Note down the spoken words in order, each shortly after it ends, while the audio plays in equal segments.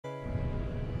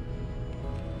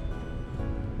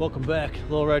Welcome back,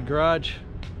 Lil Red Garage.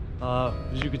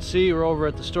 As you can see, we're over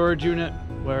at the storage unit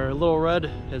where Lil Red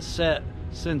has sat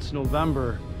since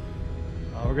November.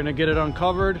 We're gonna get it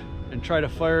uncovered and try to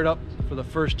fire it up for the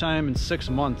first time in 6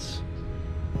 months.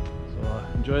 So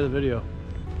enjoy the video.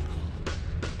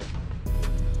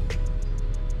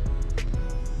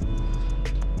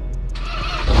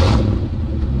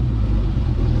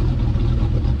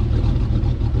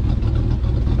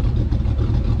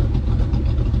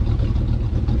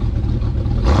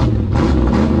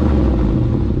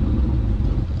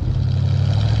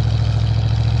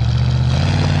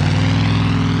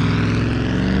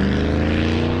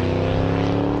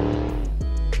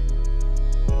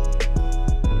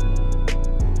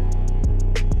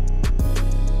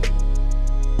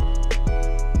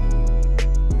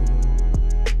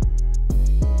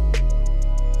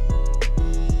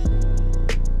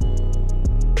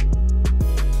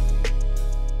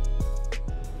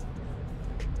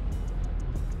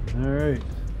 Alright,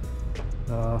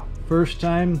 first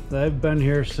time that I've been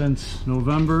here since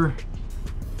November.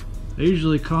 I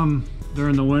usually come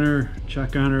during the winter,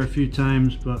 check on her a few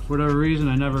times, but for whatever reason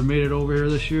I never made it over here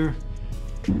this year.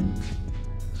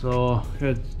 So I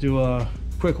had to do a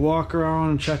quick walk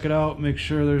around and check it out, make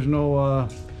sure there's no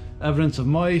evidence of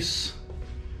mice,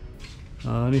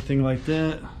 anything like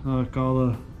that. Like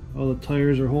all the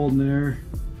tires are holding air.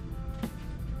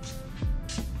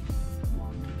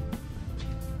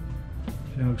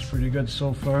 It looks pretty good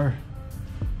so far.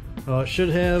 It should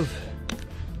have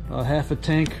half a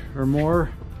tank or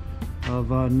more of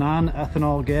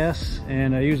non-ethanol gas,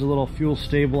 and I use a little fuel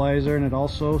stabilizer in it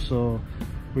also, so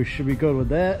we should be good with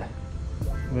that.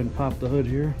 Go ahead and pop the hood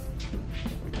here.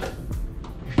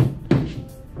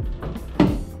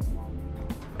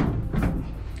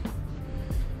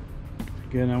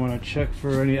 Again, I want to check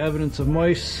for any evidence of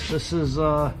mice. This is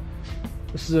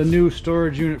a new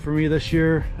storage unit for me this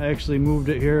year. I actually moved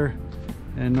it here,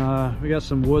 and we got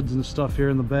some woods and stuff here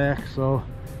in the back. So,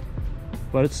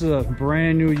 but it's a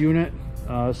brand new unit.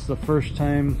 It's the first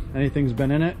time anything's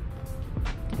been in it,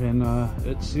 and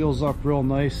it seals up real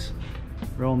nice,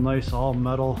 all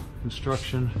metal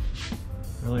construction.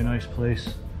 Really nice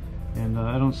place, and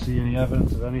I don't see any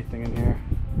evidence of anything in here,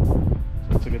 so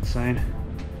that's a good sign.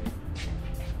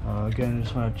 Again, I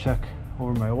just want to check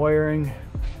over my wiring.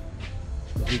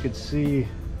 As you can see,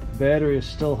 the battery is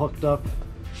still hooked up.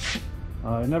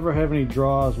 I never have any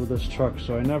draws with this truck,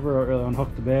 so I never really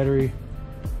unhook the battery.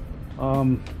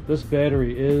 This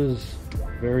battery is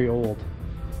very old.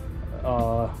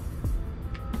 I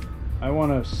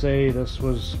want to say this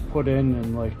was put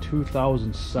in like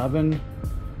 2007,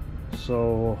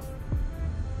 so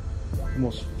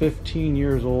almost 15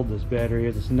 years old this battery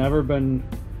is. It's never been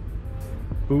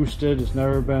boosted, it's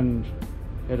never been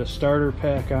had a starter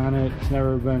pack on it, it's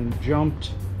never been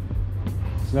jumped,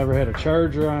 it's never had a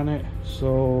charger on it,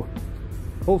 so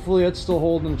hopefully it's still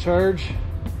holding the charge.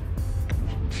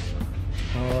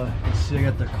 You can see I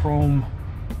got the chrome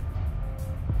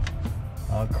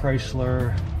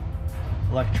Chrysler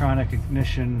electronic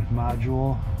ignition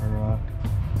module, or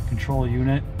control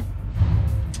unit.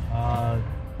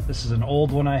 This is an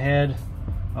old one I had.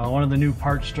 One of the new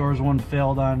parts stores, one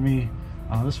failed on me.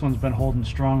 This one's been holding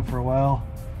strong for a while.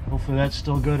 Hopefully that's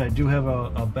still good. I do have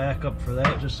a backup for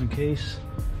that just in case.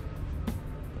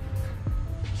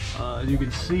 You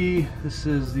can see this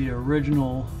is the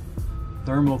original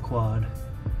thermoquad.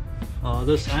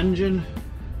 This engine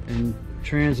and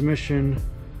transmission,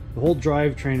 the whole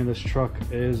drivetrain of this truck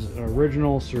is an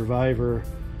original survivor.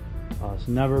 It's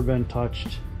never been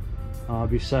touched,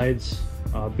 besides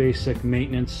basic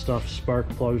maintenance stuff, spark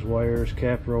plugs, wires,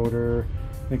 cap rotor.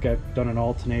 I think I've done an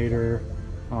alternator,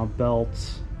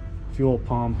 belts, fuel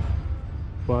pump,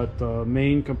 but the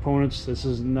main components, this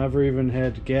has never even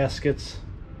had gaskets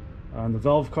on the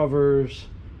valve covers.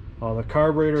 The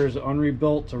carburetor is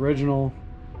unrebuilt, original.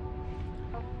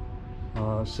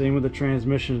 Same with the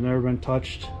transmission, has never been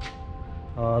touched.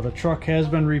 The truck has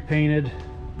been repainted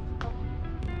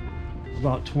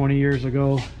about 20 years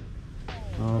ago,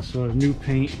 so a new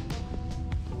paint.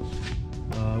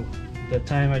 At that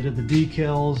time I did the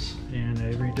decals and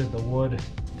I redid the wood.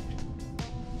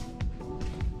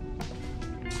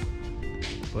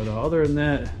 But other than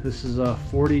that, this is a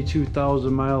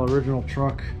 42,000 mile original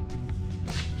truck.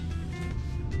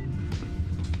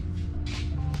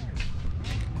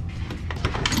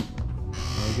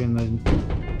 Again, the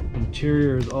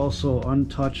interior is also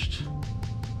untouched,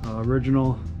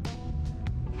 original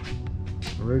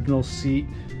seat,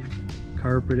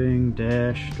 carpeting,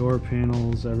 dash, door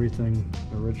panels, everything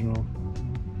original.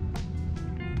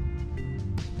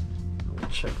 We'll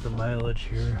check the mileage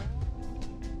here.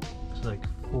 It's like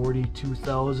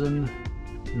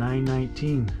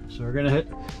 42,919. So we're gonna hit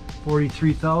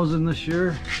 43,000 this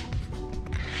year.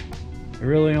 I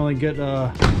really only get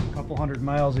a couple hundred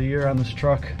miles a year on this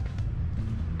truck.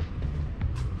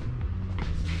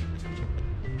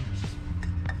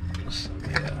 So,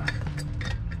 yeah.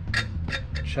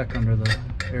 Check under the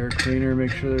air cleaner,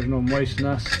 make sure there's no mice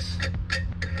nests.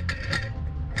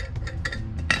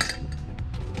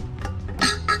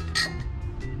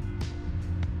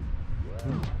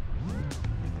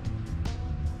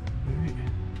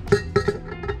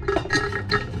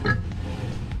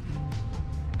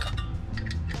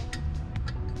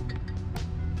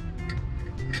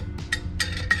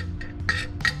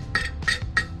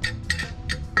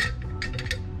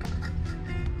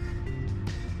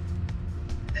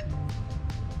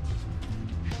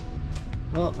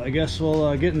 Well, I guess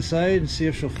we'll get inside and see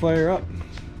if she'll fire up.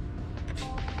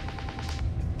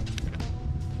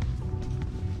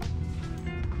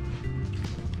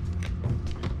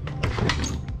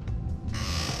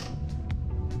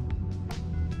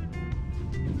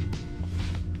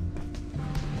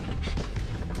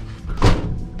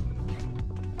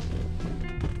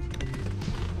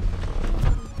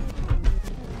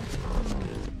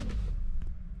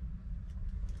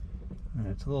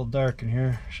 It's a little dark in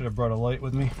here. Should have brought a light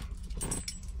with me.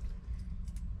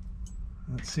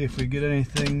 Let's see if we get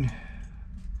anything.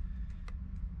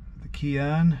 The key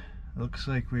on. It looks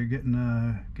like we're getting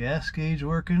a gas gauge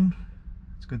working.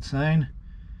 It's a good sign.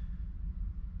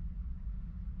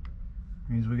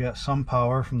 Means we got some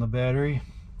power from the battery.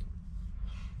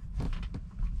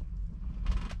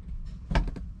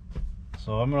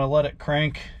 So I'm going to let it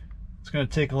crank. It's going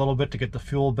to take a little bit to get the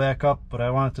fuel back up, but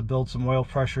I want it to build some oil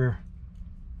pressure.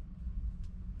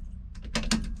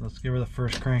 Let's give her the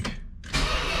first crank.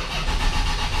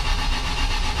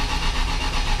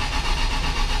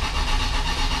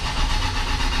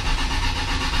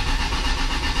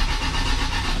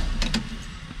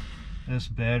 This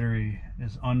battery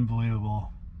is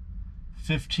unbelievable.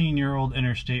 15-year-old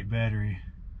interstate battery.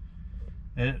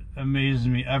 It amazes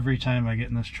me every time I get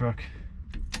in this truck.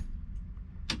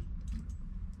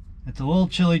 It's a little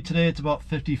chilly today. It's about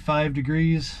 55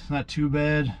 degrees. Not too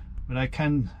bad, but it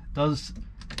does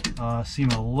seem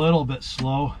a little bit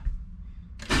slow.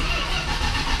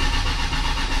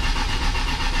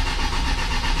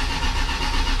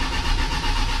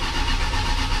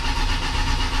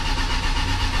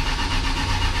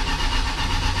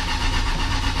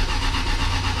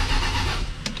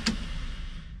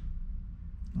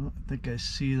 I think I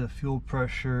see the fuel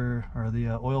pressure or the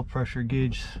oil pressure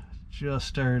gauge just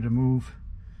started to move.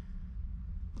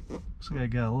 Looks like I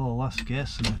got a little less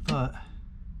gas than I thought.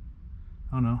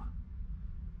 Oh no.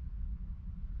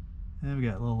 Yeah, we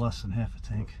got a little less than half a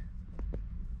tank.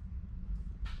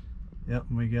 Yep,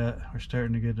 we're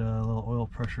starting to get a little oil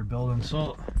pressure building.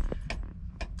 So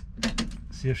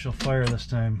see if she'll fire this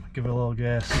time. Give it a little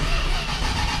gas.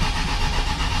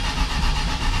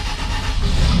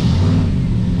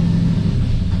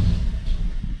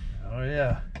 Oh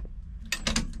yeah.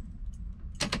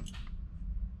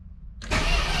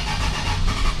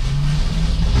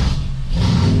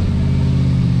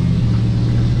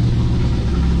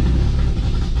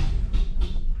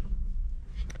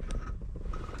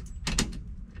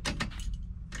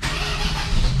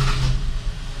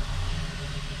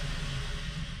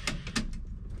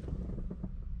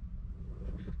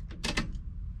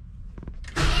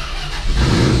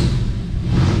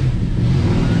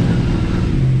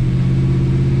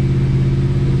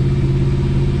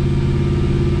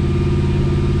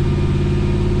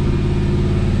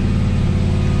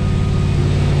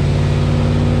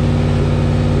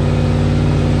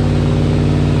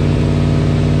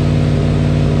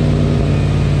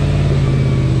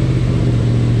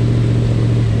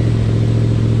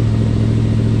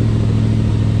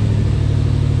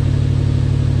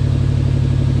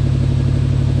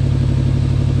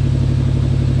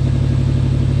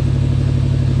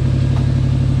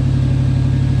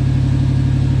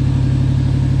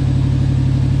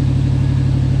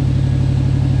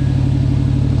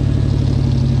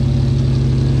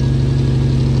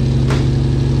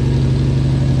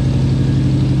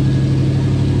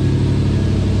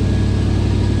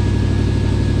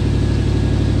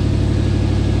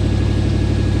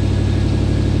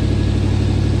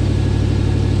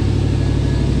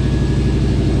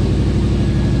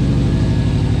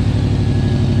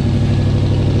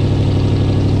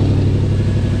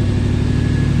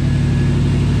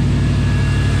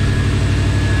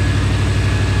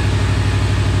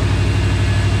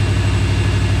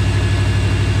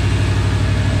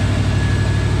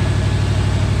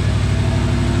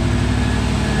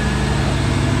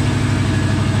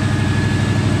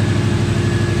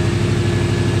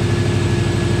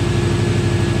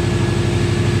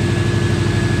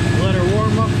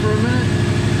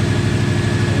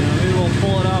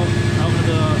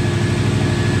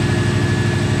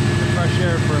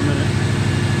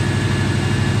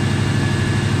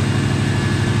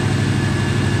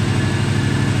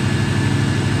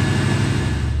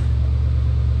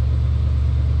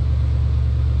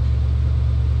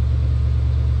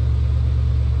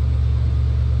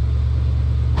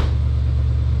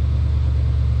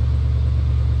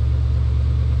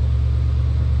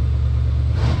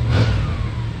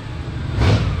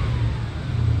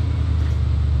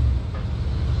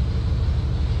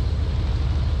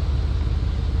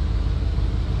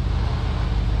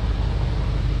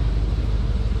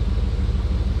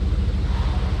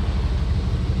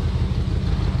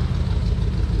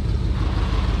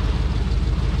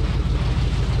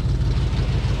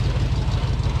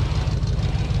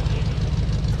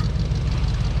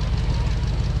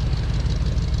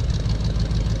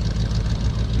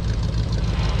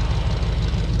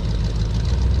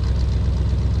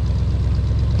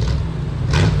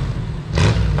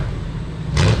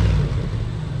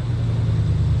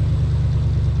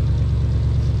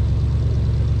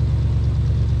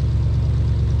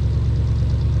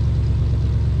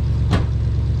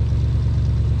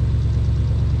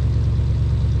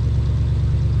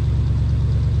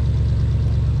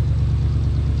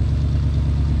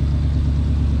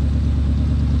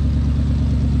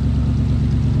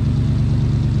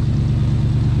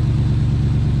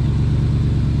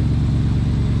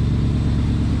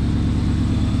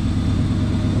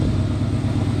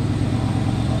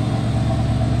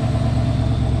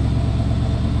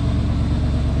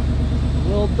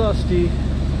 dusty. I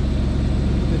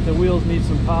think the wheels need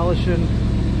some polishing,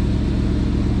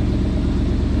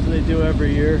 as they do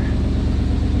every year.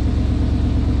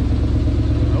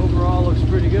 Overall, looks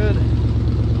pretty good.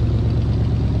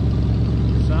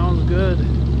 Sounds good.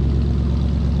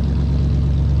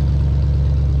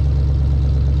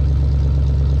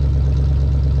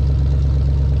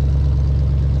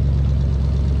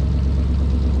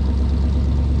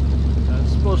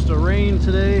 It's supposed to rain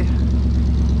today,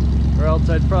 or else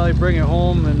I'd probably bring it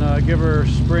home and give her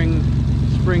spring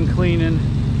cleaning.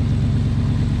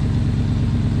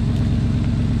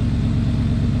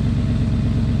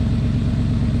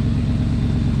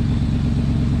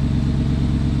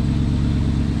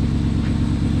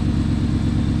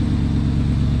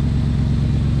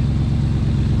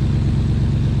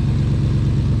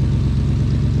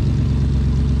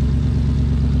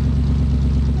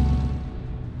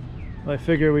 I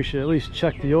figure we should at least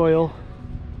check the oil.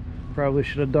 Probably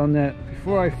should have done that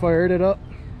before I fired it up.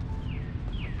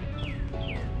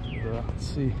 Let's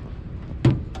see.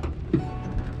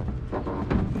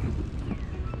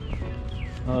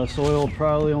 This oil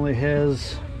probably only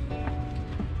has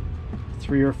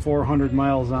 300 or 400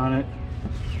 miles on it.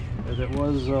 As it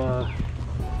was,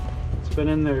 it's been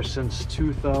in there since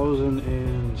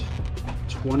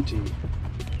 2020,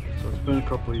 so it's been a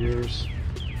couple of years.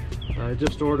 I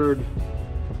just ordered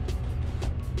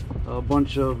a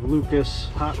bunch of Lucas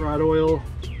hot rod oil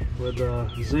with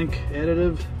zinc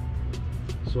additive,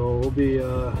 so we'll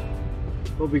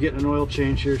be getting an oil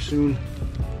change here soon.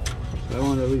 I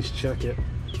want to at least check it.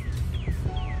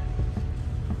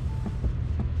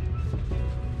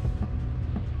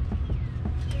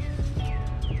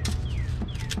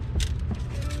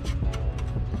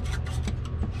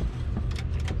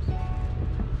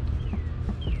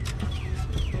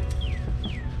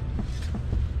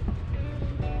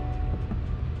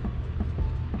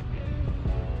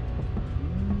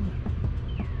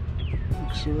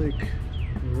 Looks like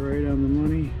we're right on the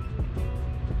money.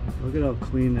 Look at how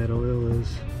clean that oil is.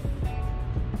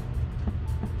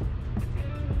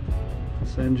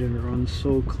 This engine runs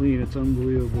so clean, it's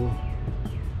unbelievable.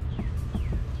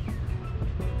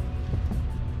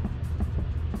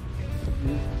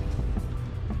 Yeah.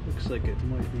 Looks like it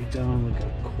might be down like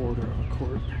a quarter of a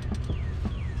quart.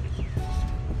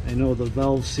 I know the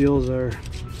valve seals are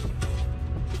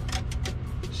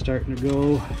starting to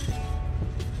go.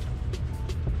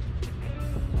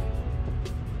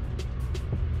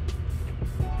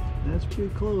 That's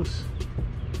pretty close.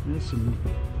 That's some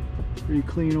pretty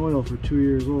clean oil for 2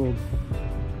 years old.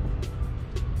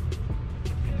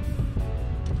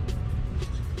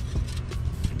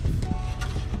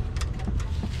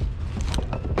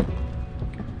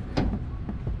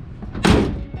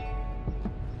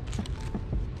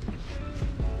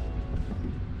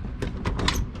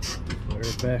 Fire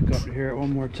it back up here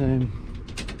one more time.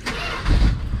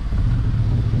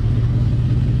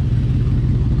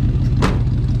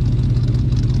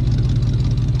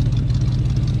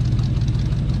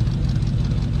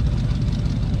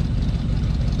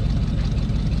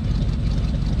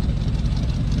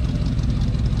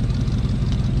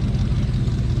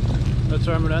 That's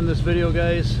where I'm going to end this video,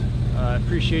 guys. I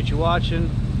appreciate you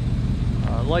watching.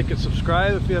 Like and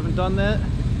subscribe if you haven't done that.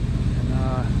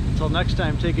 And until next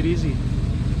time, take it easy.